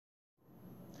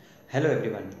Hello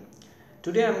everyone.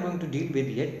 Today I am going to deal with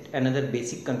yet another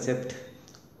basic concept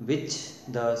which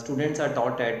the students are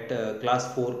taught at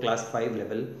class 4, class 5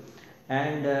 level,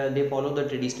 and they follow the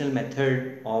traditional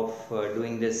method of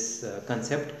doing this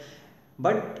concept,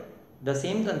 but the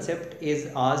same concept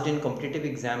is asked in competitive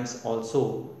exams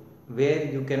also, where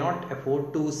you cannot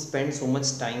afford to spend so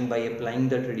much time by applying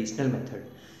the traditional method.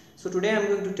 So today I am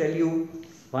going to tell you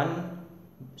one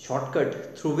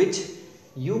shortcut through which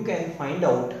you can find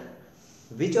out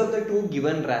which of the two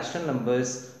given rational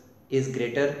numbers is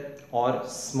greater or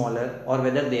smaller, or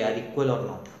whether they are equal or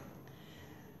not.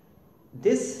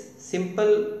 This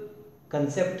simple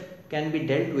concept can be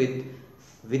dealt with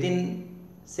within,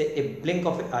 say, a blink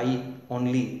of an eye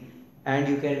only, and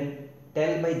you can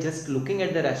tell by just looking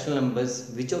at the rational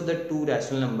numbers which of the two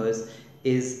rational numbers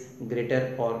is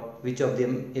greater or which of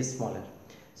them is smaller.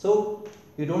 So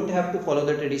you don't have to follow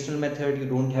the traditional method. You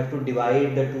don't have to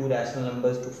divide the two rational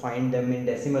numbers to find them in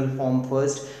decimal form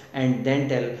first and then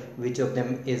tell which of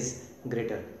them is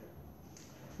greater.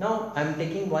 Now I am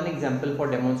taking one example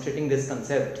for demonstrating this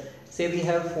concept. Say we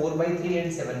have 4 by 3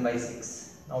 and 7 by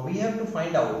 6. Now we have to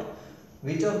find out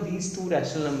which of these two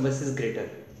rational numbers is greater,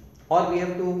 or we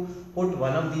have to put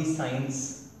one of these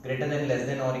signs, greater than, less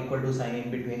than, or equal to sign in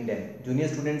between them. Junior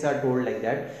students are told like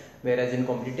that, whereas in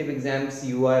competitive exams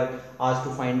you are asked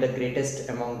to find the greatest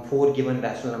among 4 given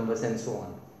rational numbers and so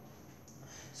on.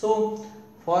 So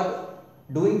for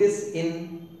doing this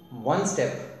in one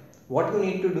step, what you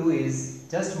need to do is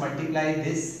just multiply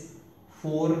this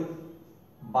 4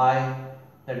 by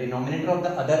the denominator of the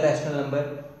other rational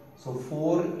number. So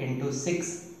 4 into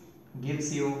 6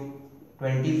 gives you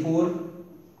 24,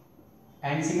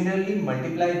 and similarly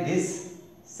multiply this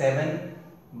 7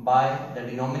 by the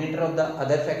denominator of the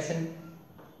other fraction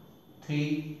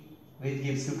 3, which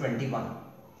gives you 21.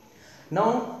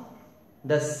 Now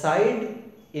the side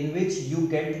in which you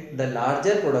get the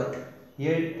larger product,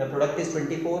 here the product is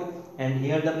 24 and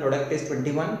here the product is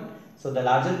 21, so the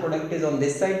larger product is on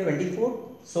this side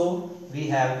 24, so we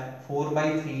have 4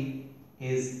 by 3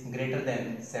 is greater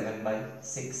than 7 by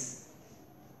 6.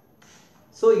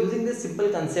 So using this simple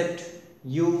concept,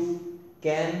 you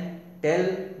can tell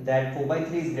that 4 by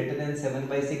 3 is greater than 7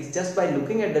 by 6 just by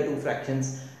looking at the two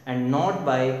fractions and not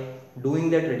by doing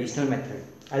the traditional method.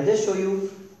 I'll just show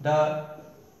you the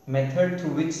method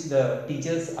through which the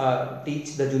teachers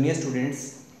teach the junior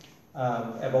students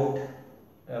about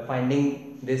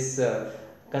finding this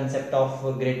concept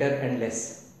of greater and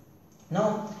less.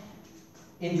 Now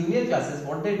in junior classes,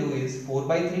 what they do is 4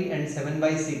 by 3 and 7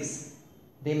 by 6,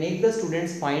 they make the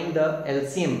students find the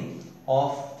LCM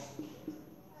of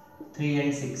 3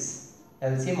 and 6,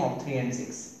 LCM of 3 and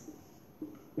 6,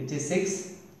 which is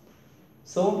 6.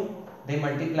 So they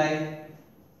multiply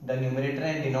the numerator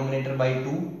and denominator by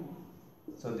 2,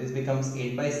 so this becomes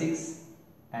 8 by 6,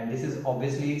 and this is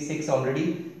obviously 6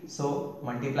 already, so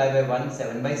multiply by 1,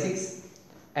 7 by 6,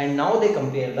 and now they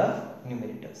compare the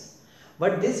numerators.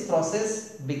 But this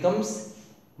process becomes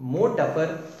more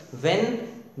tougher when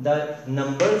the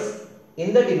numbers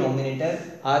in the denominator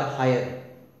are higher.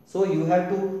 So you have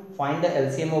to find the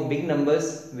LCM of big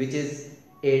numbers, which is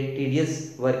a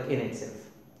tedious work in itself.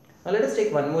 Now let us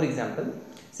take one more example.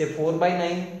 Say 4 by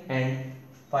 9 and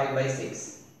 5 by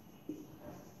 6.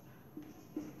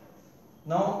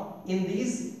 Now in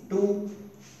these two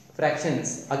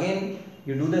fractions, again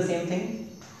you do the same thing.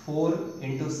 4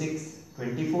 into 6,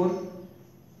 24.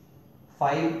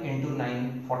 5 into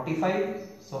 9, 45.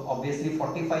 So obviously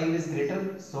 45 is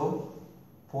greater, so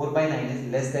 4 by 9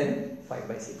 is less than 5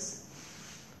 by 6.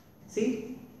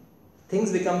 See,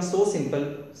 things become so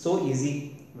simple, so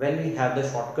easy when we have the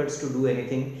shortcuts to do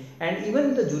anything, and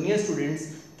even the junior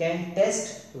students can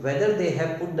test whether they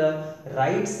have put the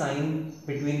right sign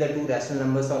between the two rational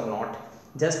numbers or not,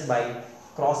 just by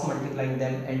cross multiplying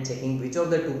them and checking which of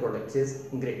the two products is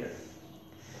greater.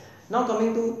 Now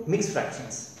coming to mixed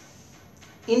fractions.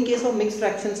 In case of mixed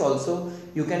fractions also,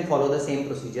 you can follow the same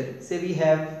procedure. Say we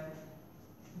have,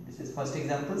 this is first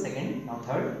example, second, now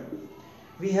third.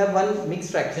 We have one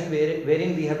mixed fraction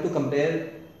wherein we have to compare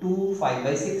 2 5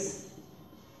 by 6.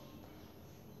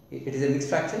 It is a mixed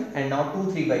fraction, and now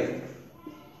 2 3 by 4.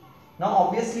 Now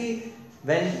obviously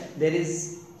when there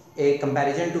is a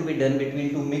comparison to be done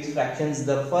between two mixed fractions,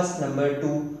 the first number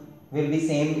 2 will be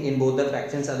same in both the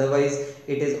fractions, otherwise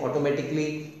it is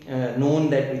automatically known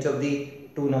that which of the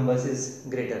two numbers is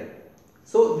greater.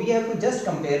 So we have to just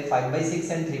compare 5 by 6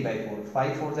 and 3 by 4.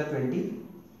 5 4s are 20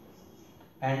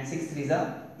 and 6 3s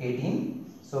are 18.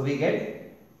 So we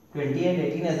get 20 and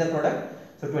 18 as the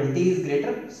product. So 20 is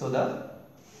greater. So the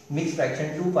mixed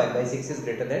fraction 2 5 by 6 is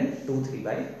greater than 2 3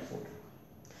 by 4.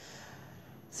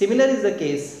 Similar is the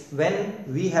case when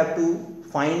we have to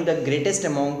find the greatest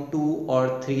among 2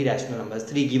 or 3 rational numbers,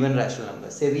 3 given rational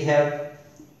numbers. Say we have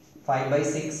 5 by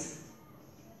 6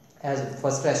 as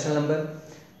first rational number,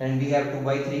 and we have 2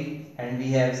 by 3, and we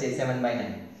have say 7 by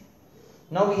 9.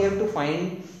 Now we have to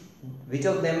find which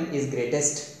of them is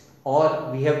greatest, or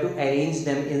we have to arrange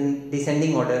them in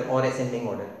descending order or ascending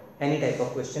order. Any type of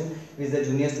question which the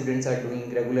junior students are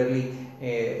doing regularly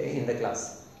in the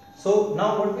class. So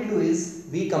now what we do is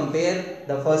we compare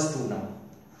the first two now.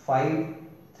 5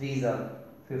 3s are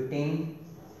 15,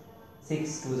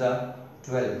 6 2s are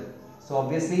 12. So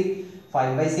obviously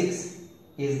 5 by 6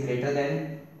 is greater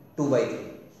than 2 by 3.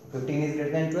 15 is greater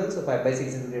than 12, so 5 by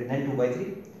 6 is greater than 2 by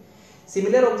 3.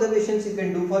 Similar observations you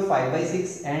can do for 5 by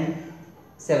 6 and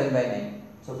 7 by 9.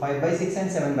 So 5 by 6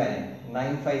 and 7 by 9.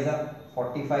 9 5s are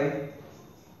 45,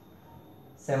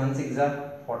 7 6s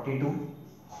are 42.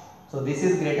 So this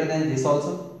is greater than this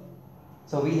also.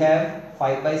 So we have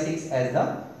 5 by 6 as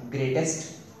the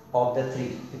greatest of the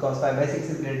 3, because 5 by 6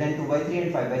 is greater than 2 by 3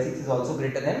 and 5 by 6 is also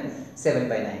greater than 7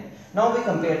 by 9. Now we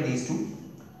compare these two,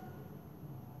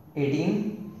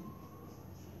 18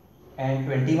 and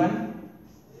 21.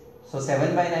 So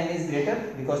 7 by 9 is greater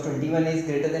because 21 is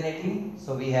greater than 18.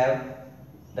 So we have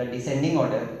the descending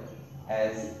order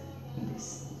as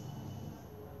this.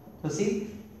 So see,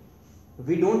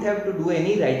 we don't have to do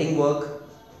any writing work,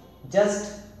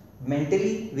 just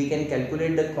mentally we can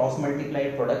calculate the cross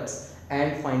multiplied products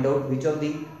and find out which of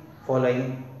the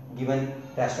following given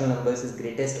rational numbers is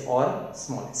greatest or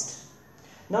smallest.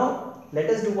 Now let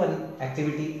us do one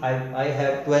activity. I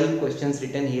have 12 questions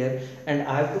written here, and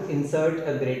I have to insert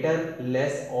a greater,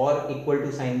 less or equal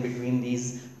to sign between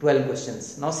these 12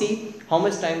 questions. Now see how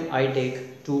much time I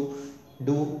take to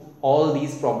do all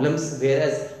these problems,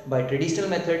 whereas by traditional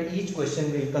method each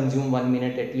question will consume 1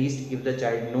 minute at least if the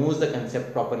child knows the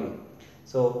concept properly.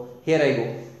 So here I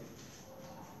go.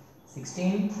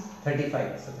 16,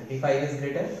 35. So 35 is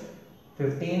greater.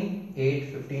 15,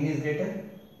 8, 15 is greater.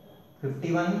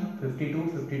 51,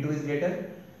 52, 52 is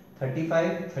greater.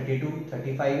 35, 32,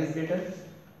 35 is greater.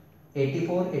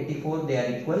 84, 84 they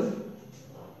are equal.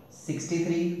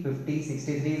 63, 50,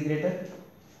 63 is greater.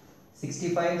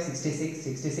 65, 66,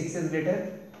 66 is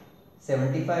greater.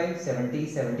 75, 70,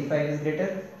 75 is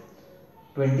greater.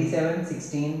 27,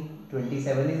 16,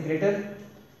 27 is greater.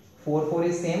 4, 4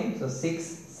 is same, so 6,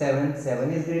 7,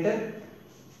 7 is greater.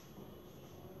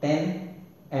 10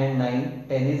 and 9,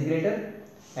 10 is greater.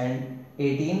 And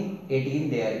 18, 18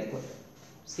 they are equal.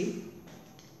 See,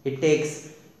 it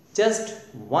takes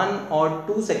just 1 or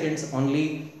 2 seconds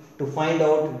only to find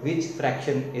out which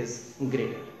fraction is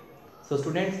greater. So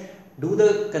students, do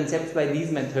the concepts by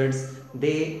these methods.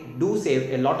 They do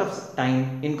save a lot of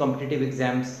time in competitive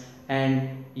exams,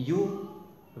 and you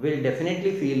will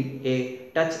definitely feel a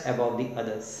touch above the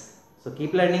others. So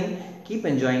keep learning, keep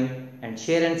enjoying, and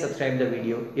share and subscribe the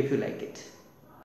video if you like it.